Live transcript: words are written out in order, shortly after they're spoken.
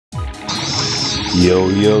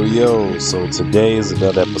Yo, so today is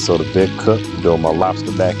another episode of Big Cook. I'm doing my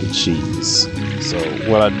lobster mac and cheese. So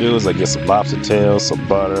what I do is I get some lobster tails, some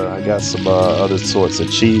butter, I got some other sorts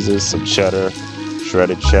of cheeses, some cheddar,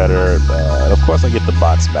 shredded cheddar, and of course I get the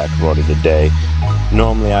box macaroni today.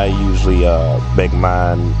 Normally I usually make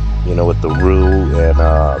mine, with the roux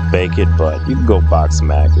and bake it, but you can go box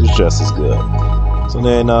mac, it's just as good. So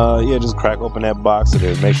then, just crack open that box and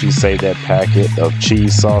then make sure you save that packet of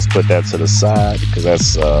cheese sauce, put that to the side because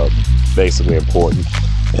that's basically important.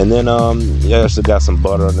 And then, I still got some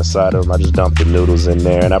butter on the side of them. I just dump the noodles in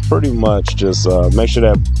there, and I pretty much just make sure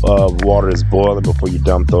that water is boiling before you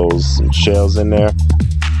dump those shells in there.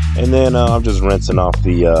 And then I'm just rinsing off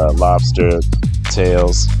the lobster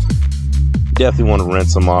tails. Definitely want to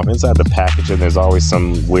rinse them off. Inside the packaging there's always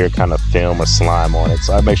some weird kind of film or slime on it,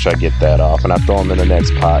 so I make sure I get that off, and I throw them in the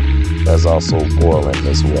next pot that's also boiling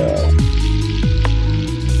as well.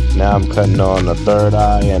 Now I'm cutting on the third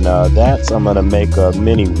eye, and I'm gonna make a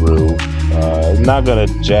mini roux. Not gonna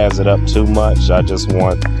jazz it up too much. I just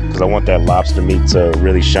want, because I want that lobster meat to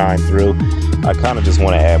really shine through, I kind of just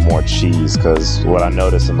want to add more cheese, because what I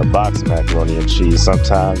notice in the box macaroni and cheese,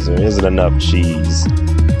 sometimes there isn't enough cheese.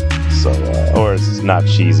 So, or it's not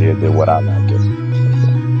cheesier than what I like it.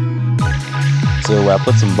 So I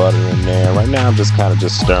put some butter in there. Right now I'm just kind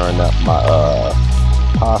of stirring up my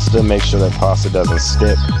pasta, make sure that pasta doesn't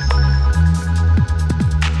stick.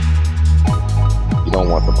 You don't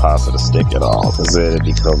want the pasta to stick at all, because it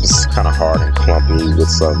becomes kind of hard and clumpy with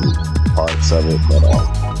some parts of it.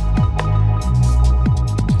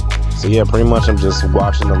 So yeah, pretty much I'm just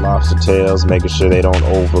watching the lobster tails, making sure they don't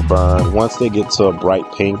overburn. Once they get to a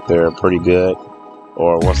bright pink, they're pretty good.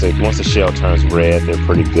 Or once the shell turns red, they're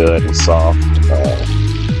pretty good and soft.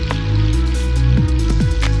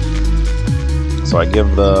 So I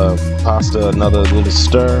give the pasta another little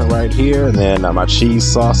stir right here, and then my cheese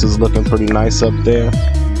sauce is looking pretty nice up there.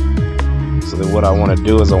 So then what I want to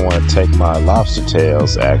do is I want to take my lobster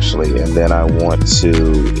tails actually, and then I want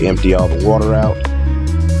to empty all the water out.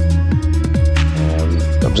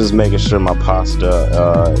 I'm just making sure my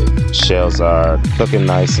pasta shells are cooking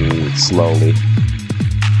nice and slowly.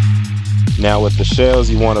 Now with the shells,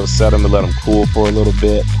 you want to set them and let them cool for a little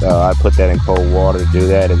bit. I put that in cold water to do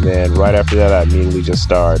that, and then right after that I immediately just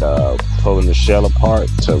start pulling the shell apart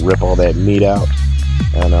to rip all that meat out.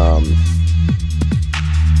 And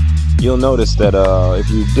you'll notice that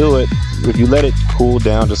if you let it cool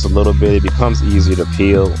down just a little bit, it becomes easier to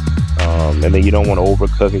peel. And then you don't want to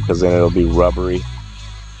overcook it, because then it'll be rubbery.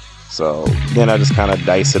 So then I just kind of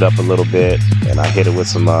dice it up a little bit, and I hit it with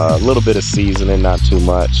some little bit of seasoning, not too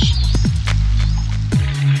much.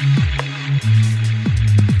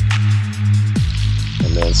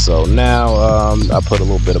 And then so now I put a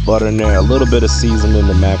little bit of butter in there, a little bit of seasoning in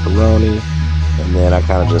the macaroni, and then I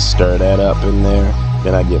kind of just stir that up in there.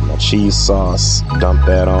 Then I get my cheese sauce, dump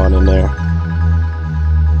that on in there.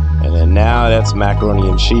 And then now that's macaroni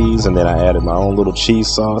and cheese, and then I added my own little cheese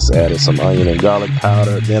sauce, added some onion and garlic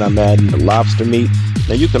powder. Then I'm adding the lobster meat.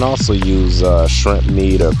 Now you can also use shrimp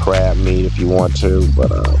meat or crab meat if you want to,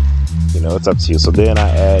 but it's up to you. So then I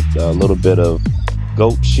add a little bit of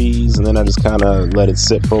goat cheese, and then I just kind of let it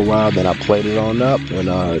sit for a while. Then I plate it on up, and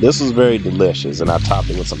this was very delicious, and I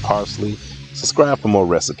topped it with some parsley. Subscribe for more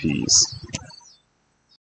recipes.